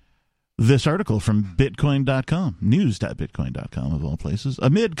this article from Bitcoin.com, news.bitcoin.com of all places.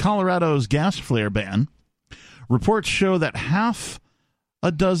 Amid Colorado's gas flare ban, reports show that half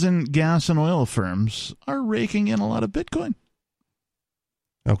a dozen gas and oil firms are raking in a lot of Bitcoin.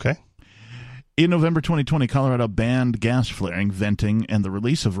 Okay. In November 2020, Colorado banned gas flaring, venting, and the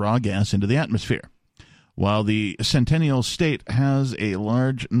release of raw gas into the atmosphere. While the Centennial State has a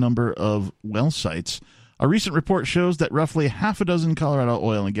large number of well sites, a recent report shows that roughly half a dozen Colorado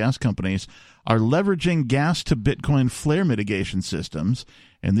oil and gas companies are leveraging gas-to-Bitcoin flare mitigation systems,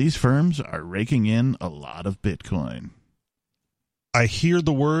 and these firms are raking in a lot of Bitcoin. I hear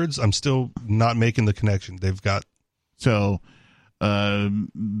the words. I'm still not making the connection. They've got... So...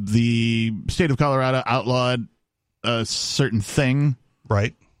 the state of Colorado outlawed a certain thing,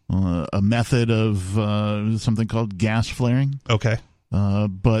 right? A method of something called gas flaring. Okay.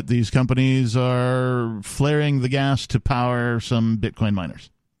 But these companies are flaring the gas to power some Bitcoin miners.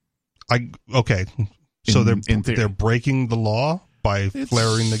 Okay. So In they're breaking the law by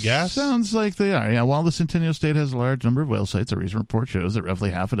flaring the gas? Sounds like they are. Yeah. While the Centennial State has a large number of well sites, a recent report shows that roughly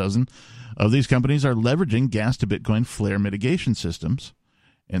half a dozen of these companies are leveraging gas to Bitcoin flare mitigation systems,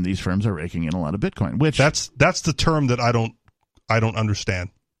 and these firms are raking in a lot of Bitcoin. Which that's the term that I don't understand.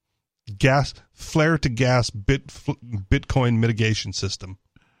 Gas flare to gas Bitcoin mitigation system,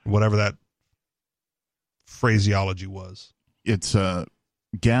 whatever that phraseology was. It's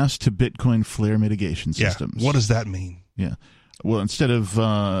gas to Bitcoin flare mitigation systems. Yeah. What does that mean? Yeah. Well, instead of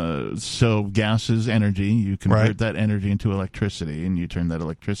so gas is energy, you convert that energy into electricity, and you turn that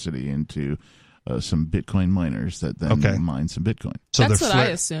electricity into some Bitcoin miners that then mine some Bitcoin. So that's what I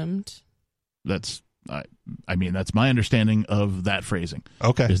assumed. That's I mean that's my understanding of that phrasing.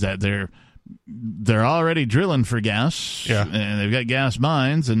 Okay, is that they're already drilling for gas, and they've got gas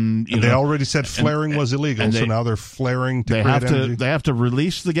mines, and they already said flaring was illegal, so now they're flaring to create energy. They have to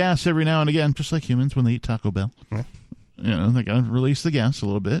release the gas every now and again, just like humans when they eat Taco Bell. Yeah. They got to release the gas a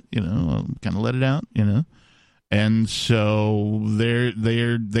little bit, kind of let it out, And so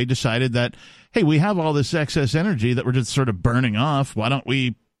they decided that, hey, we have all this excess energy that we're just sort of burning off. Why don't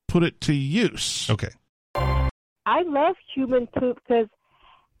we put it to use? Okay. I love human poop because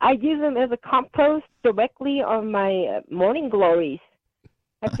I use them as a compost directly on my morning glories.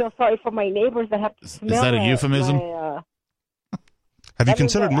 I feel sorry for my neighbors that have to smell. Is that a euphemism? Have you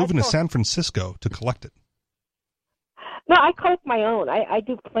considered moving to San Francisco to collect it? No, I collect my own. I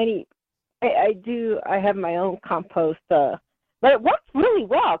do plenty. I have my own compost, but it works really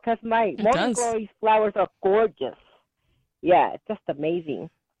well because my morning glory flowers are gorgeous. Yeah, it's just amazing.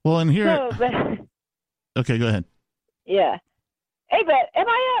 Well, and here. Okay, go ahead. Yeah. Hey, but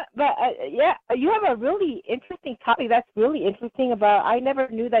you have a really interesting topic. That's really interesting about. I never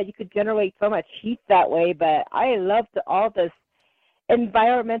knew that you could generate so much heat that way, but I loved all this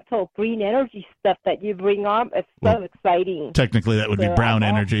environmental green energy stuff that you bring on. It's so exciting. Technically, that would be brown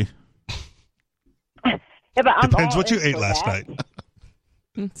energy. Yeah, but depends what you ate last night.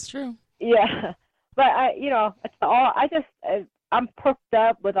 It's true. Yeah, but it's all. I'm perked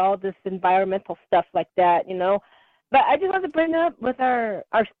up with all this environmental stuff like that, But I just want to bring up with our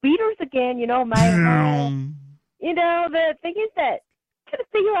speeders again. The thing is that to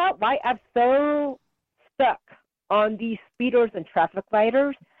figure out why I'm so stuck on these speeders and traffic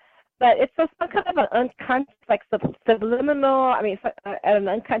lighters, but it's some kind of an unconscious, like subliminal. I mean, at an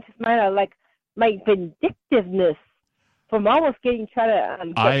unconscious mind, I like my vindictiveness from almost getting try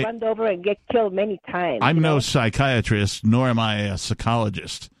to get run over and get killed many times. I'm no psychiatrist, nor am I a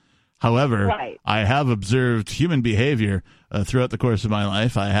psychologist. However, Right. I have observed human behavior throughout the course of my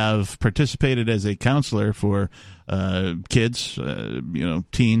life. I have participated as a counselor for kids,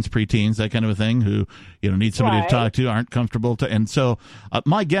 teens, preteens, that kind of a thing, who need somebody Right. to talk to, aren't comfortable to. And so,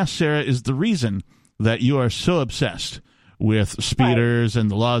 my guess, Sarah, is the reason that you are so obsessed with speeders and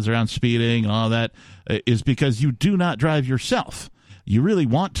the laws around speeding and all that is because you do not drive yourself. You really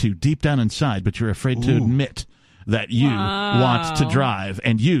want to deep down inside, but you're afraid to admit that you want to drive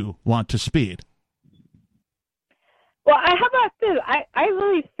and you want to speed. Well, how about this? I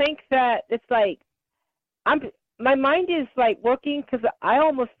really think that it's like my mind is like working because I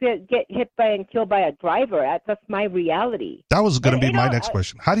almost get hit by and killed by a driver. That's my reality. That was going to be my next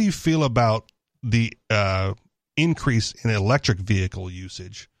question. How do you feel about the increase in electric vehicle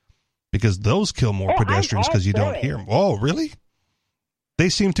usage? Because those kill more pedestrians because you don't hear them. Oh, really? They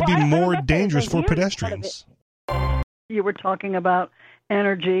seem to be more dangerous for pedestrians. You were talking about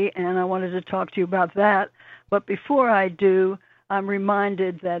energy, and I wanted to talk to you about that. But before I do, I'm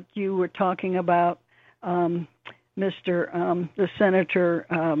reminded that you were talking about the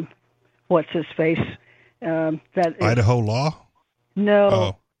senator, what's his face? Idaho Law?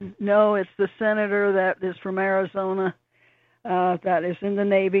 No, no, it's the senator that is from Arizona, that is in the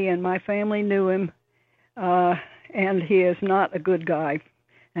Navy, and my family knew him, and he is not a good guy.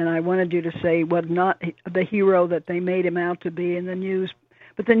 And I wanted you to say he was not the hero that they made him out to be in the news.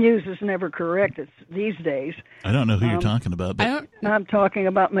 But the news is never correct these days. I don't know who you're talking about. But I'm talking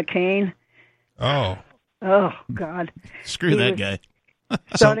about McCain. Oh. Oh, God. Screw that guy.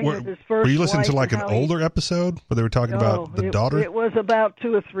 So with his first were you listening to wife like and an how he- older episode where they were talking about the daughter? It was about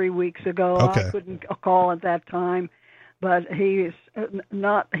 2 or 3 weeks ago. Okay. I couldn't call at that time. But he is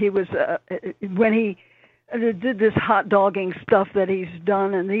when he did this hot dogging stuff that he's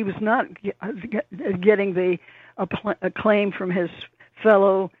done, and he was not getting the acclaim from his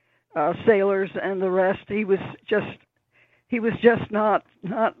fellow sailors and the rest. He was just not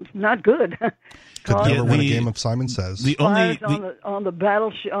good. Could never win a game of Simon Says. On the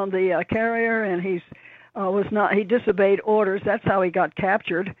battleship, on the carrier, and he disobeyed orders. That's how he got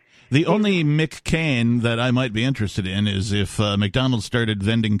captured. The only McCain that I might be interested in is if McDonald's started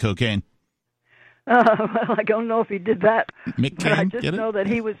vending cocaine. Well, I don't know if he did that. McCain, but I just know that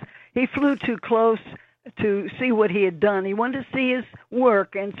he flew too close to see what he had done. He wanted to see his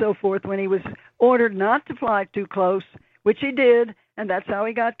work and so forth when he was ordered not to fly too close, which he did, and that's how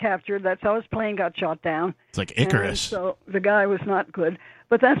he got captured. That's how his plane got shot down. It's like Icarus. And so the guy was not good.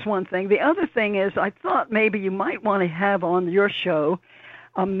 But that's one thing. The other thing is I thought maybe you might want to have on your show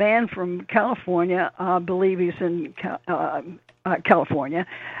a man from California. I believe he's in California,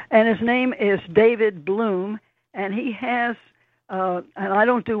 and his name is David Bloom, and he has, and I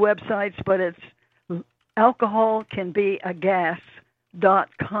don't do websites, but it's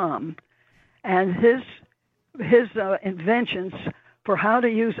alcoholcanbeagas.com, and his inventions for how to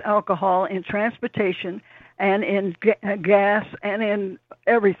use alcohol in transportation and in gas and in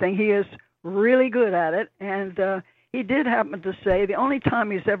everything. He is really good at it, and he did happen to say the only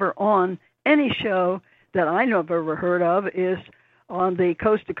time he's ever on any show that I know I've ever heard of is on the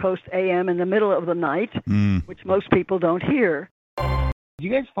Coast to Coast AM in the middle of the night, which most people don't hear. Do you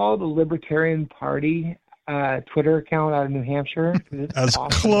guys follow the Libertarian Party Twitter account out of New Hampshire? As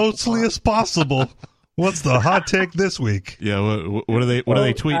closely as possible. What's the hot take this week? Yeah, what are they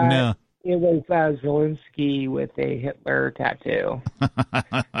tweeting now? It was Zelensky with a Hitler tattoo.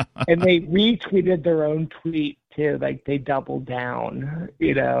 And they retweeted their own tweet, too. Like, they doubled down,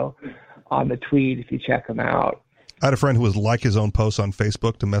 on the tweet if you check them out. I had a friend who was like his own posts on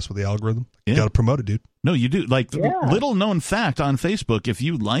Facebook to mess with the algorithm. You got to promote it, dude. No, you do. Little known fact on Facebook, if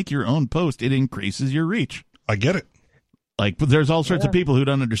you like your own post, it increases your reach. I get it. Like, but there's all sorts of people who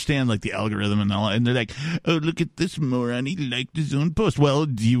don't understand, like, the algorithm and all, and they're like, oh, look at this moron, he liked his own post. Well,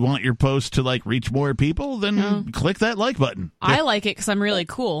 do you want your post to, like, reach more people? Then click that like button. I like it because I'm really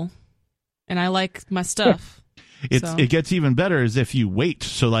cool, and I like my stuff. It gets even better as if you wait.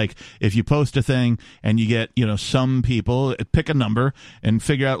 So, like, if you post a thing and you get, some people, pick a number and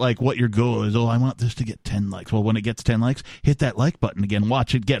figure out, like, what your goal is. Oh, I want this to get 10 likes. Well, when it gets 10 likes, hit that like button again.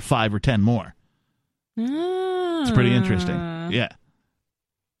 Watch it get 5 or 10 more. It's pretty interesting. Yeah.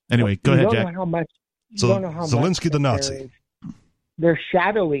 Anyway, go ahead, Jack. Zelensky the Nazi. They're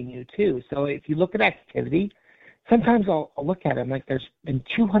shadowing you, too. So if you look at activity, sometimes I'll look at it. I'm like, there's been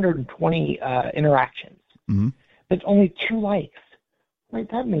 220 interactions. Mm-hmm. There's only 2 likes. Like,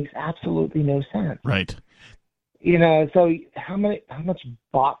 that makes absolutely no sense. Right. So how much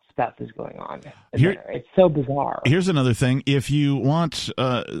bot stuff is going on there? It's so bizarre. Here's another thing. If you want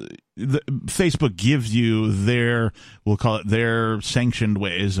Facebook gives you their, we'll call it their sanctioned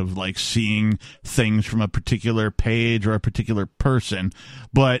ways of like seeing things from a particular page or a particular person,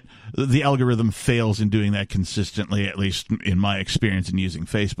 but the algorithm fails in doing that consistently, at least in my experience in using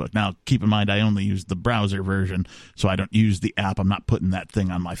Facebook. Now, keep in mind, I only use the browser version, so I don't use the app. I'm not putting that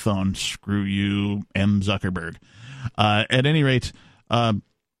thing on my phone. Screw you, M. Zuckerberg. At any rate,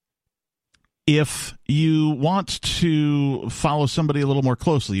 if you want to follow somebody a little more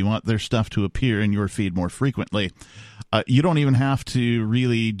closely, you want their stuff to appear in your feed more frequently, you don't even have to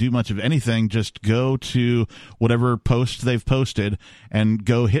really do much of anything. Just go to whatever post they've posted and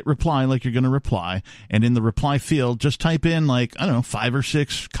go hit reply like you're going to reply. And in the reply field, just type in 5 or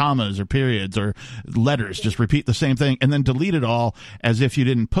 6 commas or periods or letters. Just repeat the same thing and then delete it all as if you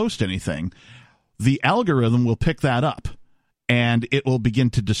didn't post anything. The algorithm will pick that up. And it will begin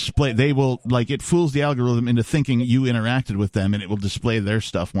to display. They will it fools the algorithm into thinking you interacted with them, and it will display their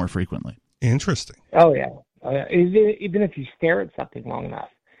stuff more frequently. Interesting. Oh yeah. Even if you stare at something long enough.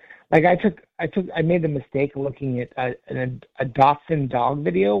 Like I made the mistake of looking at a Dachshund dog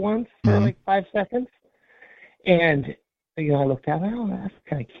video once for 5 seconds, and I looked at it. Oh, that's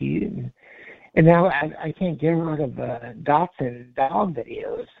kind of cute, and now I can't get rid of Dachshund dog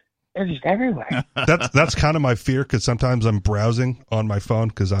videos. They're just everywhere. That's kind of my fear, because sometimes I'm browsing on my phone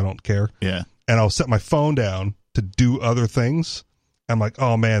because I don't care. Yeah. And I'll set my phone down to do other things. I'm like,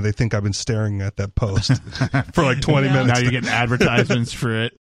 oh man, they think I've been staring at that post for 20 minutes. Now you're getting advertisements for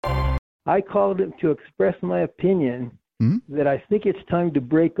it. I called it to express my opinion that I think it's time to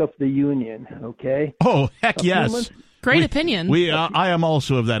break up the union. Okay. Oh heck yes! Great opinion. I am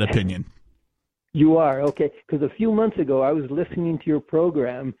also of that opinion. You are okay, because a few months ago I was listening to your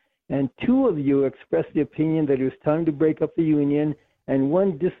program. And 2 of you expressed the opinion that it was time to break up the union, and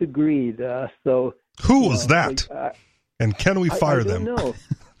 1 disagreed. So who was that? And can we fire them? No.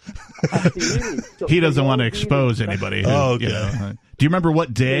 He doesn't want to expose anybody. Okay. Do you remember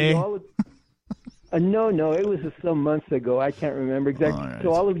what day? No, it was some months ago. I can't remember exactly. Right.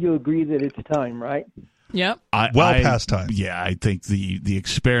 So all of you agree that it's time, right? Yep. Past time. Yeah, I think the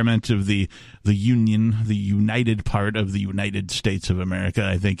experiment of the union, the united part of the United States of America,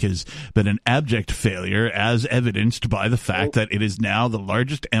 I think has been an abject failure, as evidenced by the fact that it is now the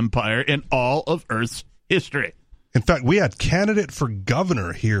largest empire in all of Earth's history. In fact, we had candidate for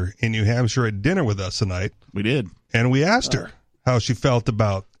governor here in New Hampshire at dinner with us tonight. We did. And we asked her how she felt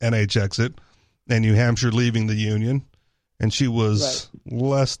about NH exit and New Hampshire leaving the union. And she was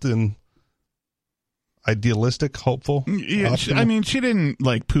less than idealistic, hopeful. Yeah, she didn't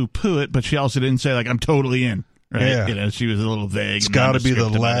poo-poo it, but she also didn't say I'm totally in. Right? Yeah. She was a little vague. It's got to be the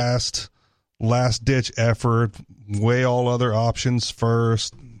last ditch effort. Weigh all other options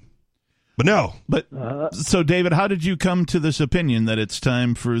first. But no. But so, David, how did you come to this opinion that it's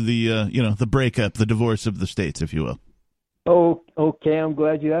time for the the breakup, the divorce of the states, if you will? Oh, okay. I'm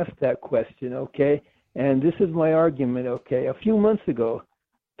glad you asked that question. Okay, and this is my argument. Okay, a few months ago,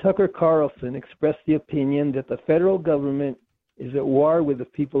 Tucker Carlson expressed the opinion that the federal government is at war with the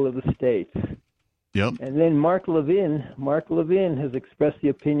people of the states. Yep. And then Mark Levin has expressed the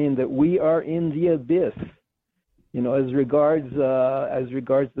opinion that we are in the abyss. As regards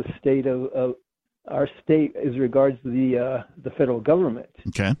the state of our state, as regards the federal government.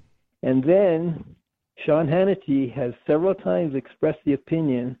 Okay. And then Sean Hannity has several times expressed the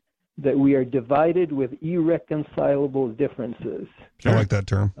opinion that we are divided with irreconcilable differences. I like that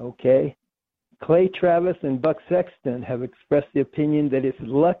term. Okay. Clay Travis and Buck Sexton have expressed the opinion that it's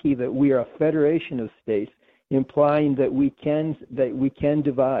lucky that we are a federation of states, implying that we can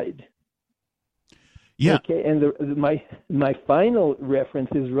divide. Yeah. Okay. And my final reference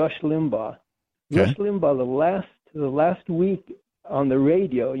is Rush Limbaugh. Okay. Rush Limbaugh, the last week on the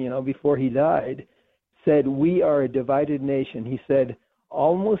radio, before he died, said we are a divided nation. He said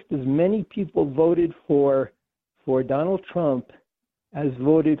almost as many people voted for Donald Trump as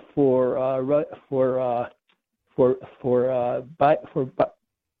voted for Biden.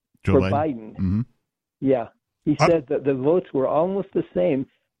 Mm-hmm. Yeah, he said that the votes were almost the same.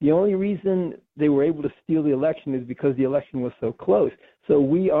 The only reason they were able to steal the election is because the election was so close. So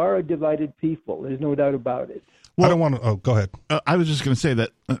we are a divided people. There's no doubt about it. Well, I don't want to. Oh, go ahead. I was just going to say that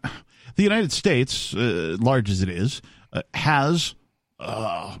the United States, large as it is, has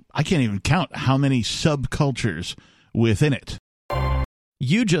I can't even count how many subcultures within it.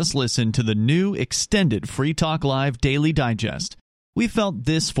 You just listened to the new extended Free Talk Live Daily Digest. We felt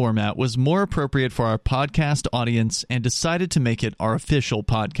this format was more appropriate for our podcast audience and decided to make it our official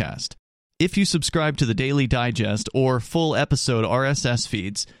podcast. If you subscribe to the Daily Digest or full episode RSS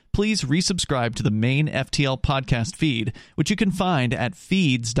feeds, please resubscribe to the main FTL podcast feed, which you can find at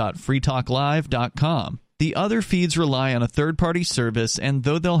feeds.freetalklive.com. The other feeds rely on a third-party service, and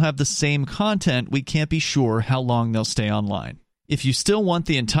though they'll have the same content, we can't be sure how long they'll stay online. If you still want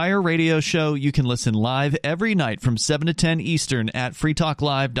the entire radio show, you can listen live every night from 7 to 10 Eastern at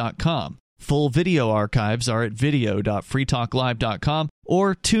freetalklive.com. Full video archives are at video.freetalklive.com,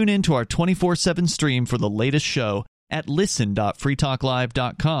 or tune in to our 24/7 stream for the latest show at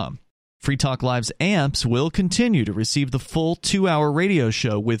listen.freetalklive.com. Free Talk Live's amps will continue to receive the full 2-hour radio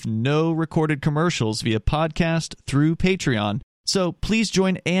show with no recorded commercials via podcast through Patreon, so please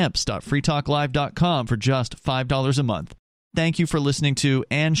join amps.freetalklive.com for just $5 a month. Thank you for listening to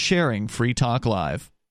and sharing Free Talk Live.